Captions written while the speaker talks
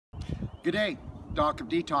Good day, Doc of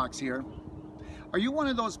Detox here. Are you one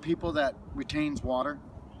of those people that retains water?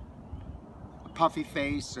 A puffy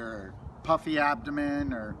face or puffy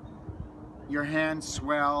abdomen, or your hands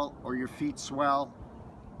swell or your feet swell?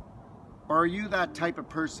 Or are you that type of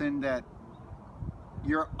person that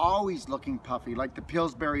you're always looking puffy, like the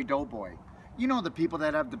Pillsbury Doughboy? You know, the people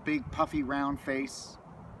that have the big puffy round face?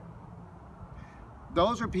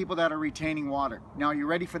 Those are people that are retaining water. Now, you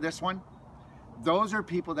ready for this one? Those are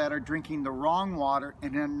people that are drinking the wrong water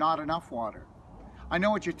and then not enough water. I know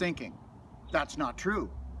what you're thinking. That's not true.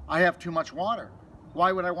 I have too much water.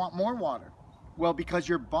 Why would I want more water? Well, because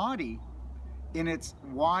your body, in its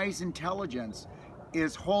wise intelligence,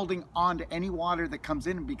 is holding on to any water that comes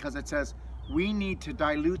in because it says, we need to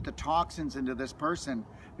dilute the toxins into this person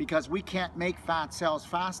because we can't make fat cells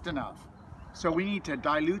fast enough. So we need to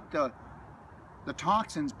dilute the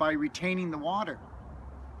toxins by retaining the water.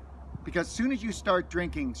 Because as soon as you start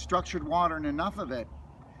drinking structured water and enough of it,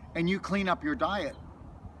 and you clean up your diet,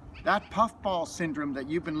 that puffball syndrome that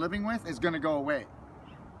you've been living with is going to go away.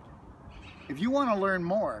 If you want to learn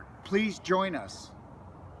more, please join us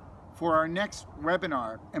for our next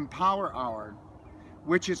webinar, Empower Hour,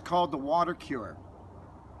 which is called the Water Cure,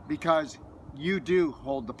 because you do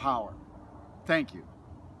hold the power. Thank you.